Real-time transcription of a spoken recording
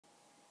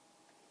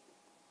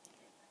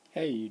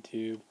Hey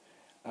YouTube.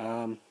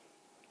 Um,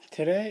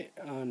 today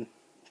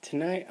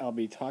tonight I'll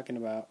be talking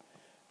about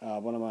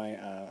one of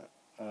my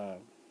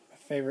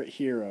favorite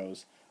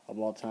heroes of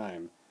all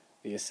time,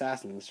 the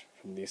assassins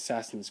from the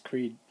Assassin's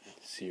Creed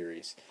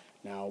series.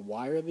 Now,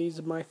 why are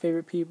these my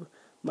favorite people,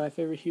 my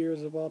favorite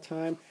heroes of all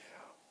time?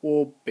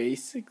 Well,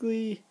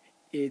 basically,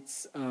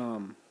 it's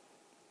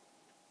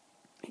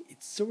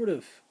it sort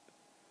of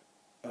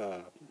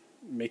uh,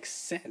 makes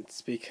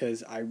sense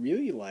because I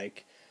really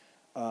like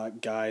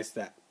guys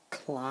that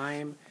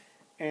climb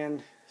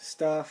and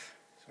stuff.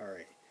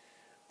 Sorry.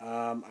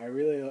 I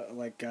really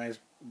like guys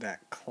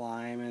that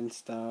climb and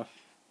stuff.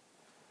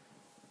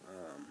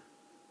 Um,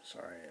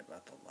 Sorry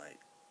about the light.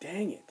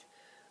 Dang it.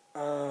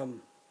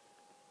 Um,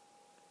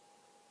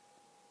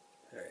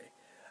 sorry.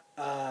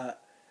 Uh,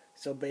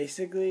 so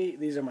basically,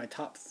 these are my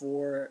top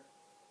 4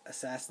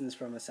 assassins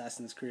from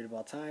Assassin's Creed of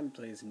all time.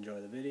 Please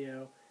enjoy the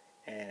video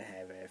and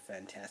have a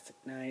fantastic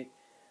night.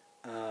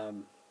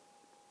 Um,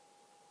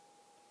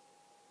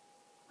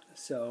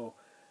 so,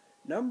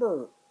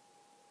 number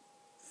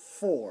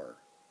 4.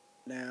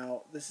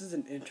 Now, this is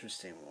an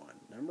interesting one.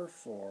 Number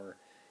 4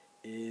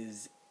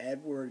 is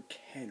Edward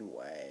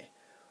Kenway.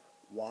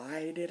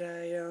 Why did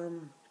I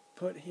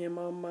put him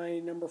on my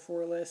number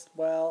 4 list?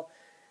 Well,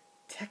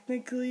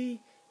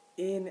 technically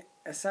in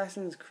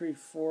Assassin's Creed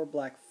 4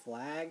 Black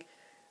Flag,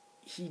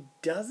 he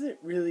doesn't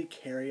really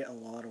carry a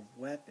lot of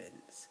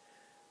weapons,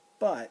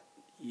 but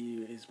he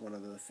is one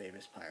of the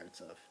famous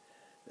pirates of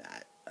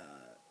that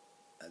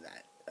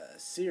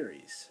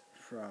series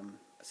from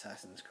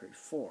Assassin's Creed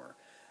 4.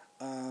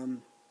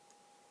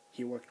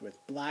 He worked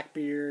with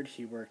Blackbeard.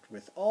 He worked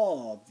with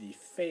all of the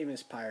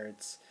famous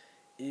pirates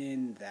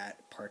in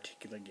that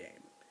particular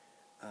game.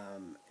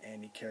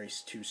 And he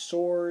carries 2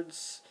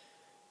 swords,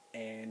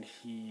 and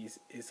he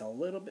is a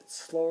little bit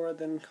slower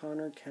than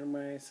Connor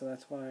Kenway, so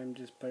that's why I'm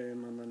just putting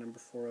him on the number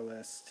 4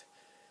 list.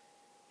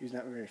 He was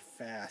not very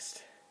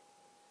fast.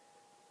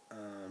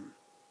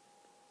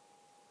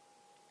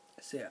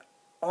 So yeah,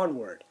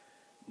 onward.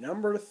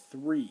 Number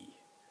 3,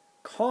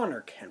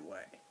 Connor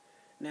Kenway.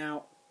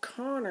 Now,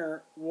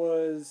 Connor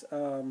was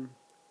one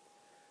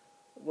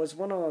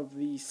of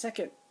the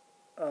second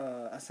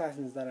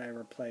assassins that I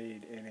ever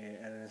played in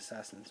an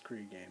Assassin's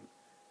Creed game.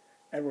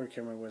 Edward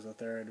Kenway was the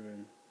third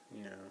one,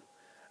 you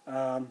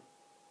know.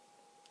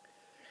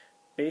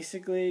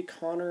 Basically,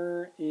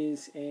 Connor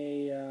is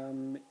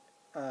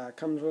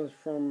comes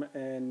from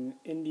an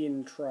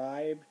Indian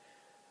tribe.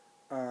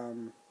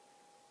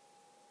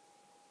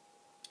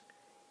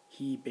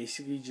 He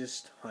basically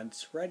just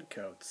hunts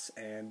redcoats,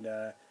 and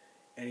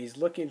he's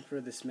looking for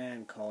this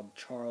man called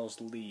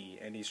Charles Lee,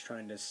 and he's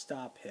trying to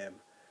stop him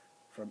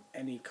from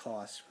any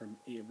cost from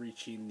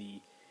reaching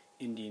the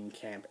Indian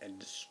camp and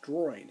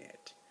destroying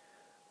it.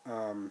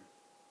 Well,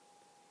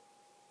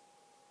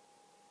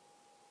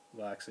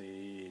 actually,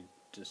 he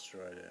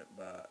destroyed it,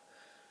 but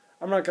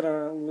I'm not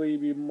gonna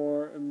leave you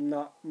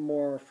not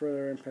more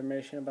further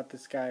information about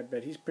this guy.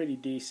 But he's pretty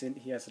decent.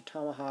 He has a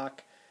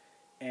tomahawk,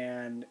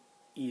 and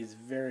he's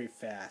very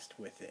fast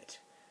with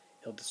it.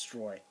 He'll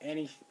destroy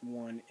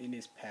anyone in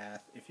his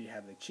path if you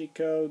have the cheat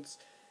codes,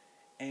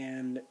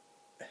 and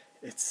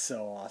it's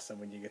so awesome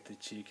when you get the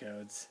cheat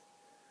codes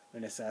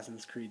in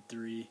Assassin's Creed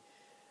 3.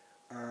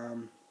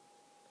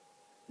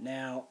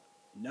 Now,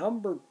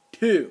 number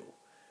 2.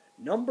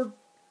 Number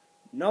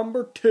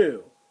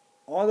 2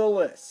 on the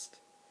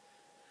list.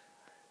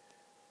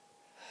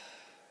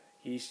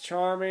 He's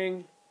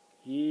charming.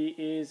 He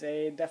is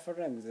a De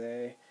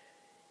Firenze.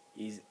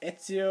 He's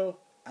Ezio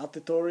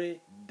Auditore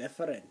De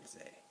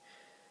Firenze.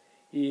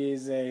 He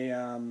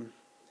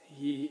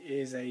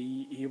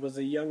was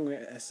a young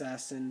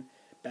assassin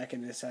back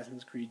in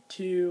Assassin's Creed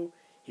 2.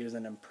 He was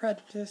an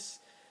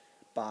apprentice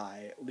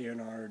by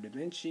Leonardo da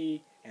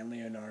Vinci, and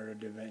Leonardo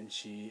da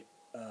Vinci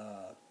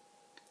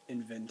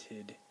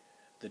invented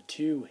the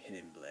 2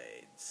 hidden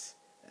blades.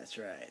 That's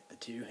right, the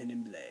 2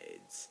 hidden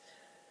blades.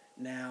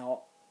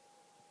 Now,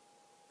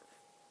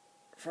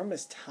 from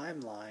his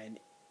timeline,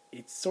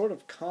 it's sort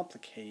of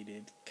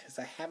complicated because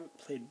I haven't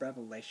played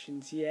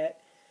Revelations yet.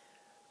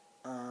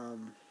 I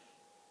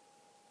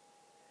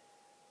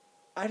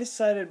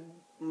decided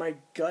my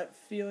gut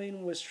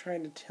feeling was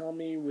trying to tell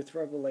me with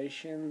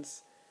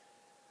Revelations,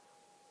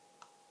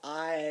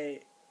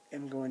 I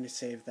am going to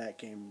save that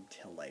game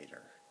till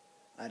later.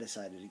 I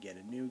decided to get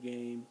a new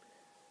game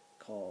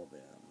called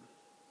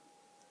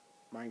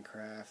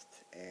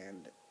Minecraft,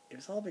 and it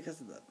was all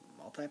because of the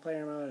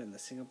multiplayer mode and the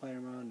single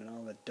player mode and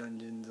all the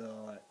dungeons and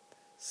all that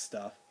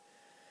stuff.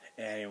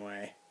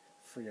 Anyway,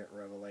 forget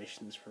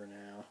Revelations for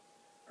now.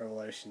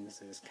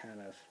 Revelations is kind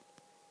of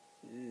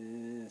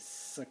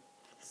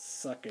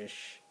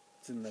suckish.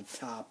 It's in the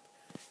top.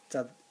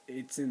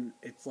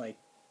 It's like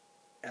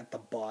at the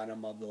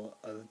bottom of the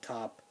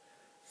top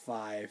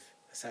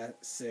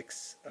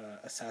 6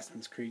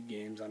 Assassin's Creed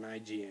games on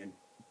IGN.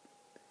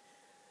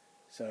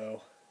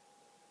 So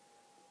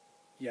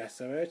yeah,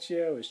 so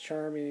Ezio is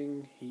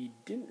charming. He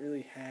didn't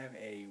really have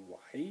a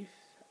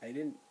wife. I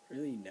didn't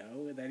really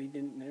know that he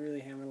didn't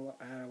really have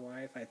a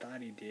wife. I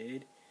thought he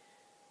did.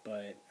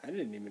 But I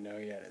didn't even know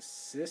he had a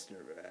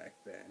sister back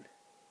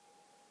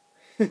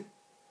then.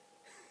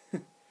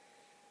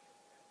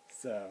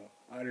 So,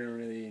 I don't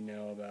really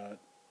know about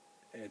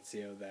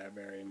Ezio that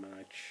very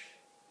much.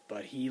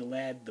 But he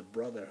led the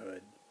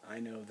Brotherhood. I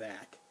know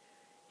that.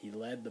 He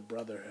led the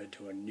Brotherhood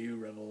to a new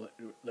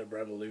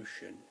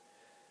revolution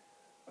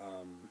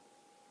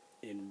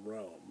in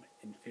Rome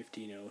in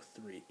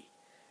 1503.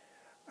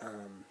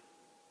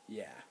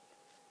 Yeah.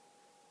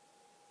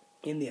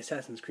 In the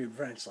Assassin's Creed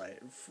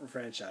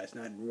franchise,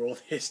 not in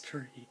world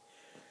history.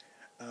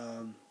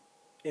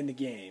 In the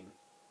game,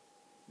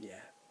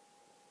 yeah,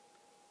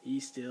 he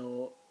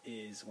still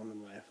is one of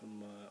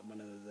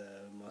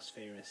the most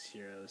famous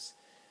heroes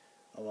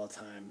of all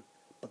time.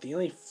 But the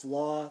only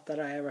flaw that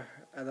I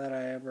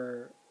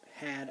ever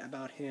had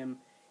about him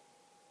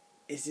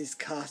is his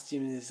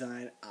costume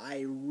design.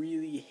 I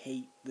really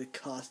hate the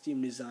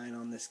costume design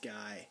on this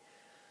guy.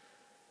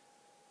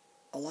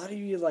 A lot of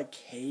you like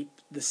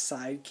the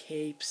side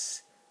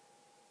capes.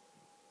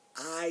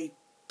 I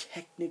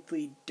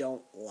technically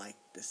don't like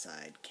the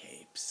side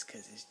capes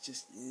because it's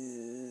just,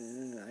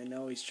 I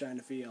know he's trying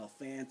to feel all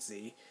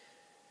fancy,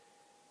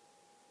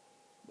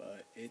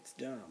 but it's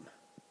dumb.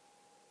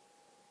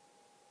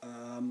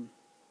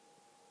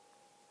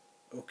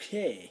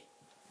 Okay,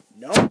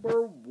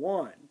 number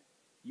one.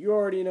 You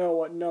already know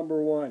what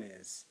number one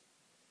is.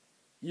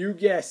 You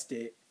guessed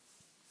it,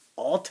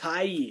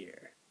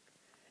 Altair.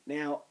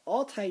 Now,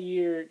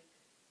 Altair,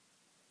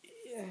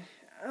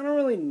 I don't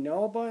really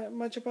know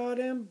much about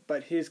him,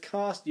 but his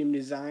costume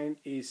design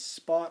is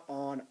spot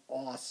on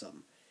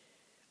awesome.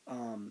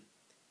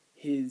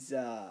 His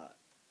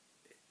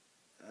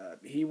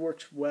he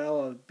works well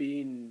of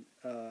being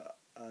a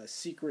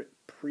secret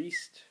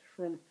priest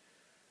from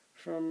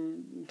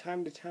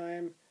time to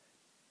time.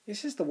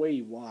 It's just the way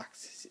he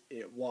walks.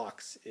 It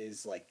walks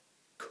is like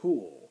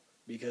cool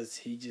because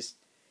he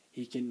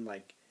can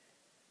like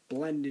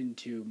blend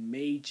into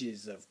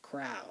mages of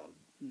crowds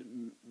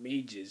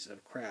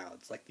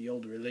like the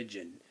old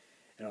religion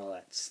and all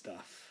that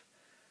stuff.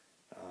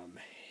 Um,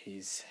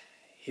 his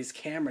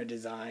camera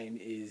design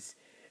is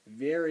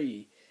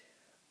very.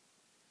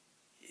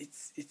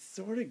 It's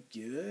sort of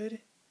good.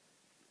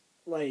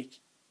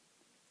 Like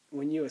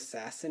when you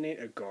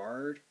assassinate a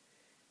guard,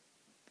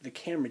 the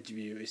camera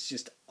view is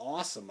just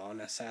awesome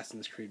on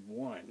Assassin's Creed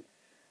 1.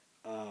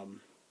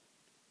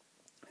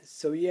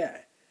 So yeah,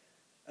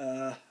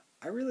 I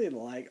really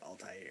like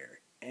Altair,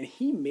 and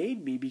he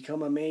made me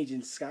become a mage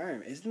in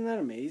Skyrim. Isn't that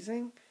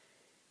amazing?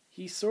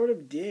 He sort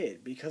of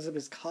did because of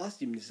his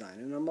costume design,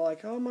 and I'm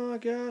like, oh my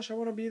gosh, I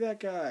want to be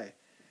that guy.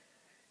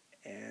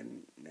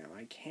 And now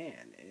I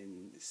can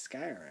in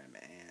Skyrim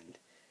and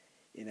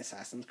in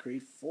Assassin's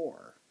Creed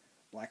 4,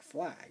 Black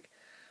Flag.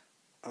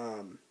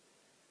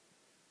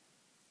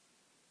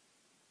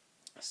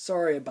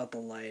 Sorry about the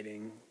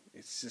lighting.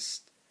 It's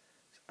just,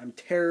 I'm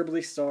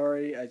terribly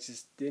sorry. I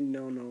just didn't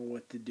know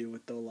what to do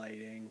with the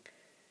lighting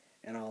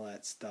and all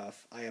that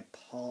stuff. I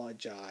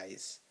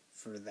apologize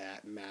for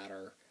that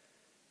matter.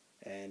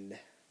 And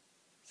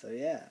so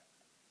yeah,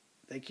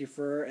 thank you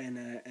for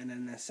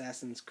an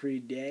Assassin's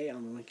Creed day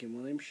on the Lincoln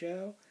Williams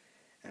Show.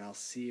 And I'll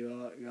see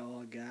you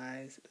all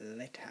guys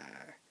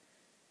later.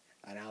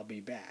 And I'll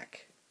be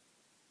back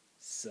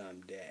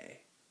someday.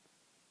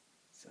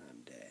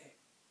 Someday.